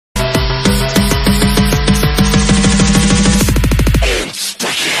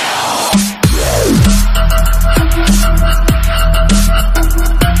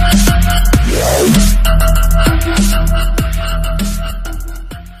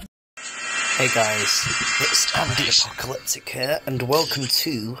Hey guys, it's Andy Apocalyptic here, and welcome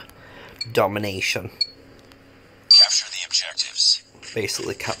to Domination. Capture the objectives.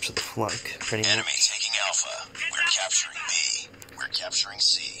 Basically capture the flag, pretty much. Enemy taking Alpha. We're capturing B. We're capturing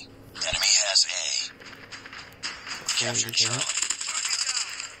C. Enemy has A. Capture Charlie.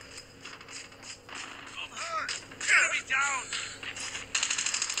 Enemy down.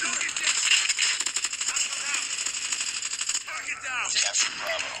 Capture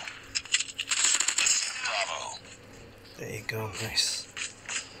Bravo. Bravo. There you go, nice.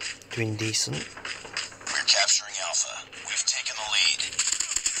 Doing decent. We're capturing Alpha. We've taken the lead.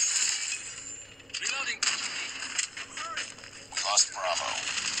 Reloading. We lost Bravo.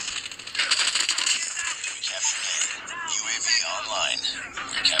 We captured A. UAV online.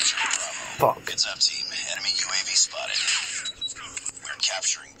 We're capturing Bravo. Fuck. Heads up, team. Enemy UAV spotted. We're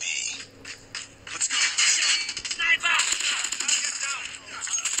capturing B. Let's go. Sniper!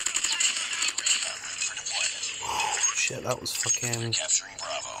 For deployment. Oh shit, that was fucking Capturing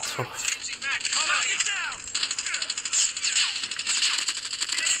Bravo. tough.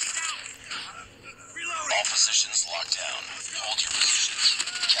 All positions locked down. Hold your positions.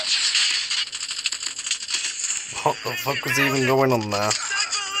 Capture. What the fuck was even going on there? I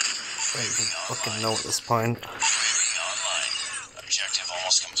don't even fucking know at this point. UAV online. Objective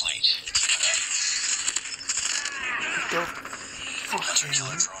almost complete. Keep it up. Hunter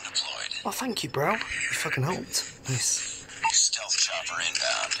killer drone deployed. Oh, thank you, bro. You fucking helped. Nice. Stealth chopper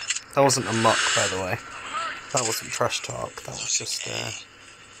inbound. That wasn't a mock, by the way. That wasn't trash talk. That was just, saying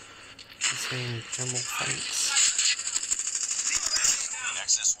general thanks.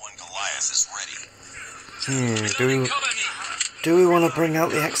 XS-1 Goliath is ready. Do we want to bring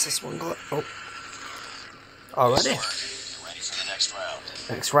out the XS1 Goliath? Oh. Already? Ready for the next round.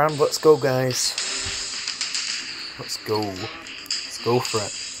 Next round, let's go, guys. Let's go. Let's go for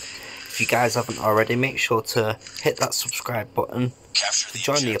it. If you guys haven't already, make sure to hit that subscribe button Capture to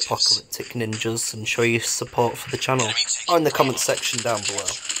join the objectives. Apocalyptic Ninjas and show your support for the channel, or in the comment section down below.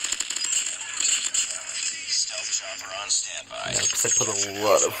 Stealth chopper on standby. Because I put a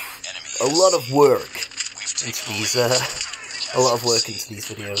lot of Enemy work We've into taken these, the lead. a lot of work into these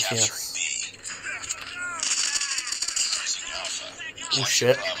videos. Capturing Yes. B. Losing Alpha. Oh Capture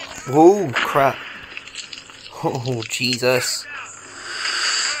shit. Bravo. Oh crap. Oh Jesus.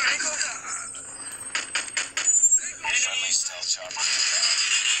 Friendly stealth chopper inbound.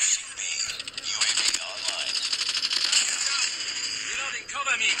 Losing B. UAV online. Reloading,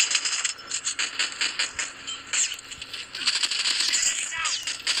 cover me.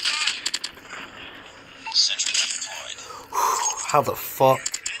 Sentry deployed. How the fuck?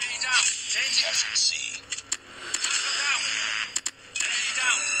 Enemy down. Captured C. Enemy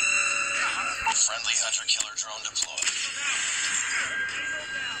down. Friendly hunter killer drone deployed.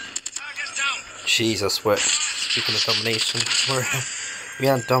 Target down. Jesus, we're speaking of domination. We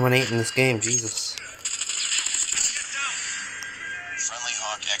aren't dominating this game, Jesus. Friendly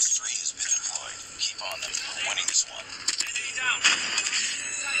Hawk X3 has been deployed. Keep on them. We're winning this one. Enemy down.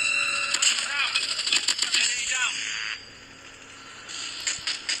 Enemy down.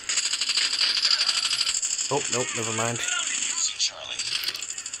 Oh, nope, never mind. Losing Charlie.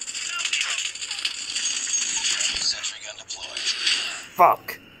 Sentry gun deployed.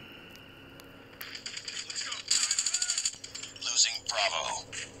 Fuck. Losing Bravo.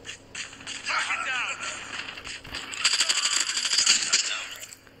 Target down.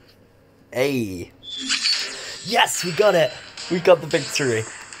 Hey. Yes, we got it. We got the victory.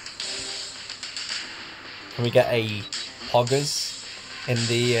 Can we get a poggers in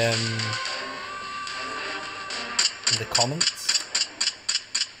the comments?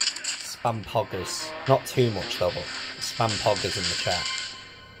 Spam poggers. Not too much though, but spam poggers in the chat.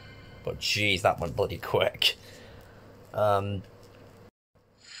 But jeez, that went bloody quick.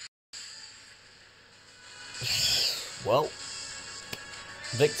 Well,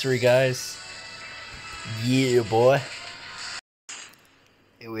 victory, guys. Yeah, boy.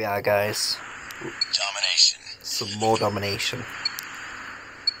 Here we are, guys. Domination. Some more domination.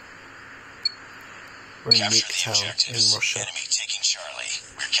 We're in Capture the Nuketown objectives. in Russia. Enemy taking Charlie.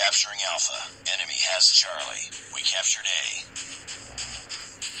 We're capturing Alpha. Enemy has Charlie. We captured A.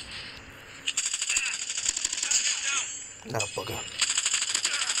 No, bugger.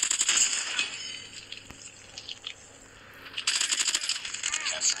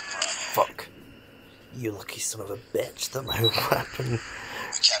 Capturing Bravo. Fuck. You lucky son of a bitch that my weapon We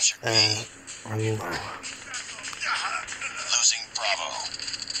captured B. ran low. Losing Bravo.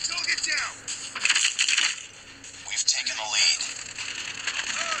 Get down. We've taken the lead.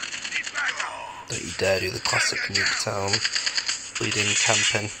 Don't you dare do the classic Nuketown bleeding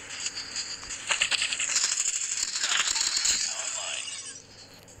camping.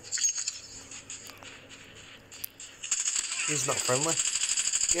 He's not friendly.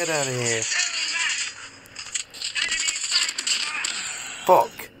 Get out of here.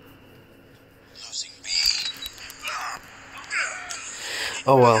 Fuck.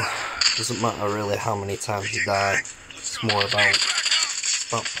 Oh well, doesn't matter really how many times you die. It's more about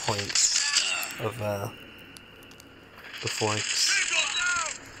points of the flanks.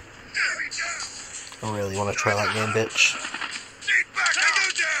 I really want to try that game, bitch.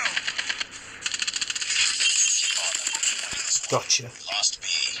 Gotcha. Lost B.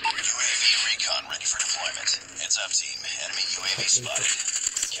 UAV recon ready for deployment. Heads up, team. Enemy UAV spotted.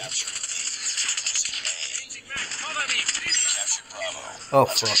 Capture B. Losing A. Captured Bravo. Oh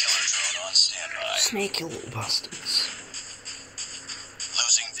fuck. Killer drone on standby. Sneaky little bastards.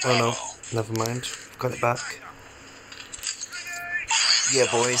 Losing Oh Bravo. no, never mind. Got it back. Yeah,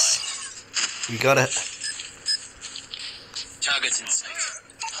 boys. We got it. Targets in sight.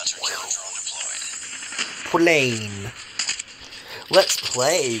 Hunter killer drone deployed. Plane. Let's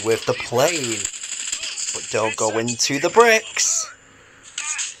play with the plane. But don't go into the bricks.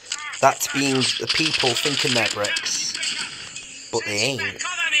 That's being the people thinking they're bricks. But they ain't.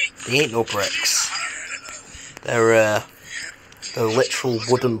 They ain't no bricks. They're literal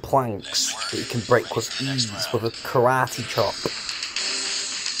wooden planks that you can break with ease with a karate chop.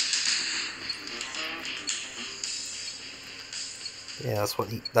 Yeah, that's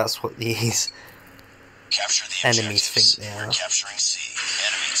what these enemies think they are. Capturing C.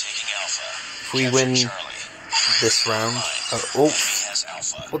 Enemy taking Alpha. If we win this round,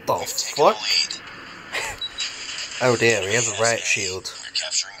 what the fuck? Oh dear, he has a riot shield. We're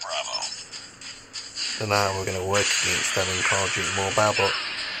capturing Bravo. Don't know how we're gonna work against them in Call of Duty Mobile, but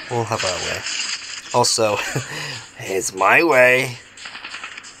we'll have our way. Also, here's my way.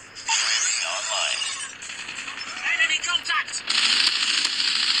 Online. Enemy contact.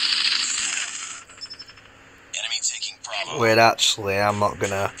 Enemy taking Bravo. Wait, actually, I'm not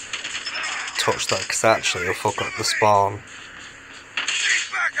gonna touch that because actually it'll fuck up the spawn.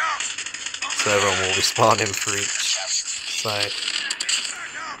 So everyone will be spawning for each side.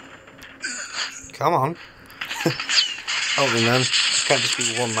 Come on. Help me, man. You can't just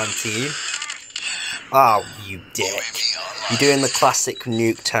be a one-man team. Oh, you dick. You're doing the classic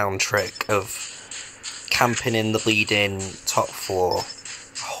Nuketown trick of camping in the lead-in top floor.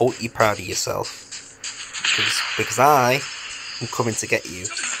 I hope you're proud of yourself. Because I am coming to get you.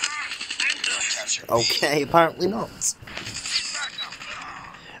 Okay, apparently not.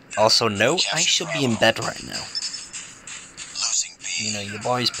 Also, no, I should be in bed right now. You know, your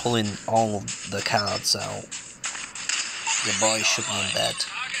boy's pulling all of the cards out. Your boy should be in bed.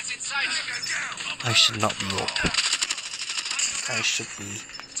 I should not be up. I should be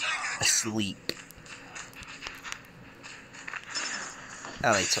asleep.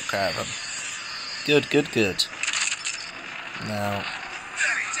 Oh, they took care of him. Good, good, good. Now...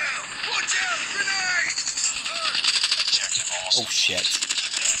 Oh shit.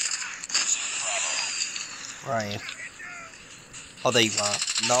 Where are you? Oh, there you are.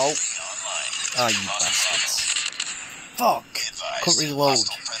 No. Oh, you bastards. Fuck. Couldn't reload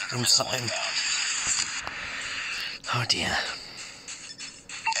in time. Oh dear.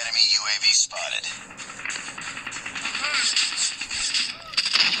 Enemy UAV spotted.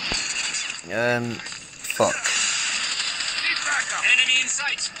 Fuck. Enemy in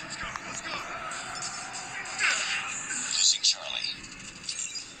sight. Losing Charlie.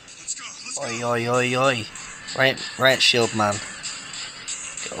 Oi, oi, oi, oi. Right, shield man.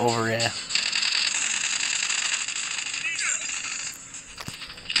 Get over here.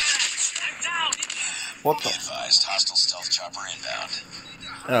 What the? Advised, hostile stealth chopper inbound.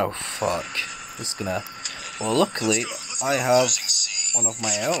 Oh fuck. It's gonna. Well, luckily I have one of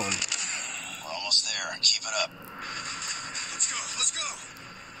my own. We're almost there. Keep it up. Let's go.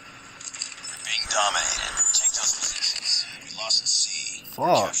 We're being dominated. Take those positions. We lost C.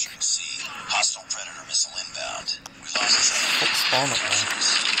 Fuck. Capturing C. Hostile predator missile inbound. We lost C. Put spawn up there.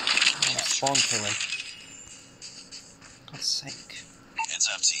 Oh, spawn killing. God's sake. Heads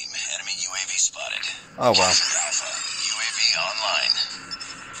up, team. Enemy UAV spotted. Oh well. Alpha. UAV online.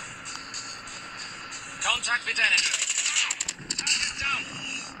 Contact with enemy.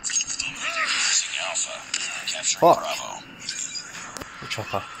 Losing Alpha. Capturing Fuck. Bravo. The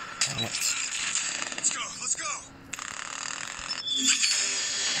chopper. Damn it. Let's go.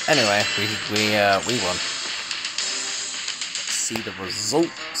 Anyway, we won. Let's see the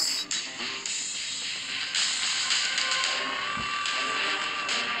results.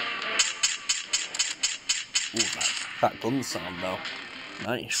 Ooh, that gun sound though.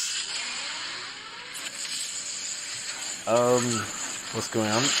 Nice. What's going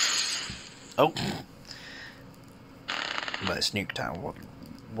on? Oh. But it's Nuketown.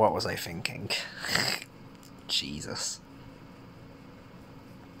 What was I thinking? Jesus.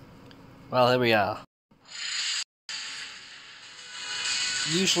 Well, here we are.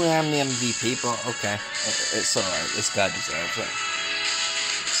 Usually I'm the MVP, but okay. It's alright. This guy deserves it.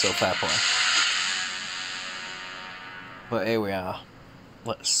 So fair play. But here we are.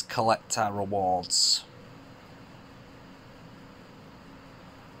 Let's collect our rewards.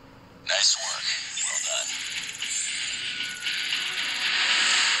 Nice work. Well done.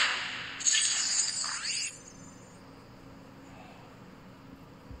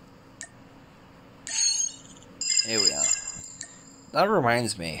 Here we are. That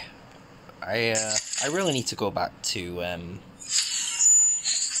reminds me. I really need to go back to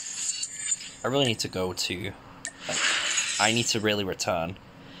I really need to go to, like, I need to really return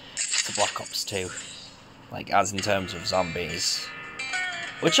to Black Ops 2, like, as in terms of zombies,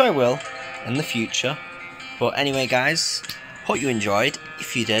 which I will in the future. But anyway, guys, hope you enjoyed.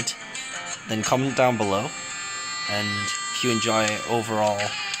 If you did, then comment down below, and if you enjoy overall,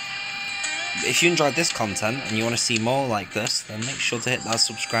 if you enjoyed this content and you want to see more like this, then make sure to hit that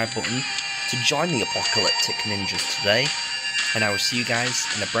subscribe button to join the Apocalyptic Ninjas today, and I will see you guys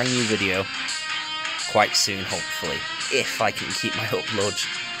in a brand new video quite soon, hopefully, if I can keep my upload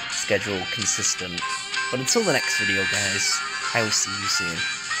schedule consistent. But until the next video, guys, I will see you soon,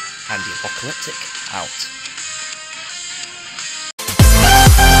 and the Apocalyptic out.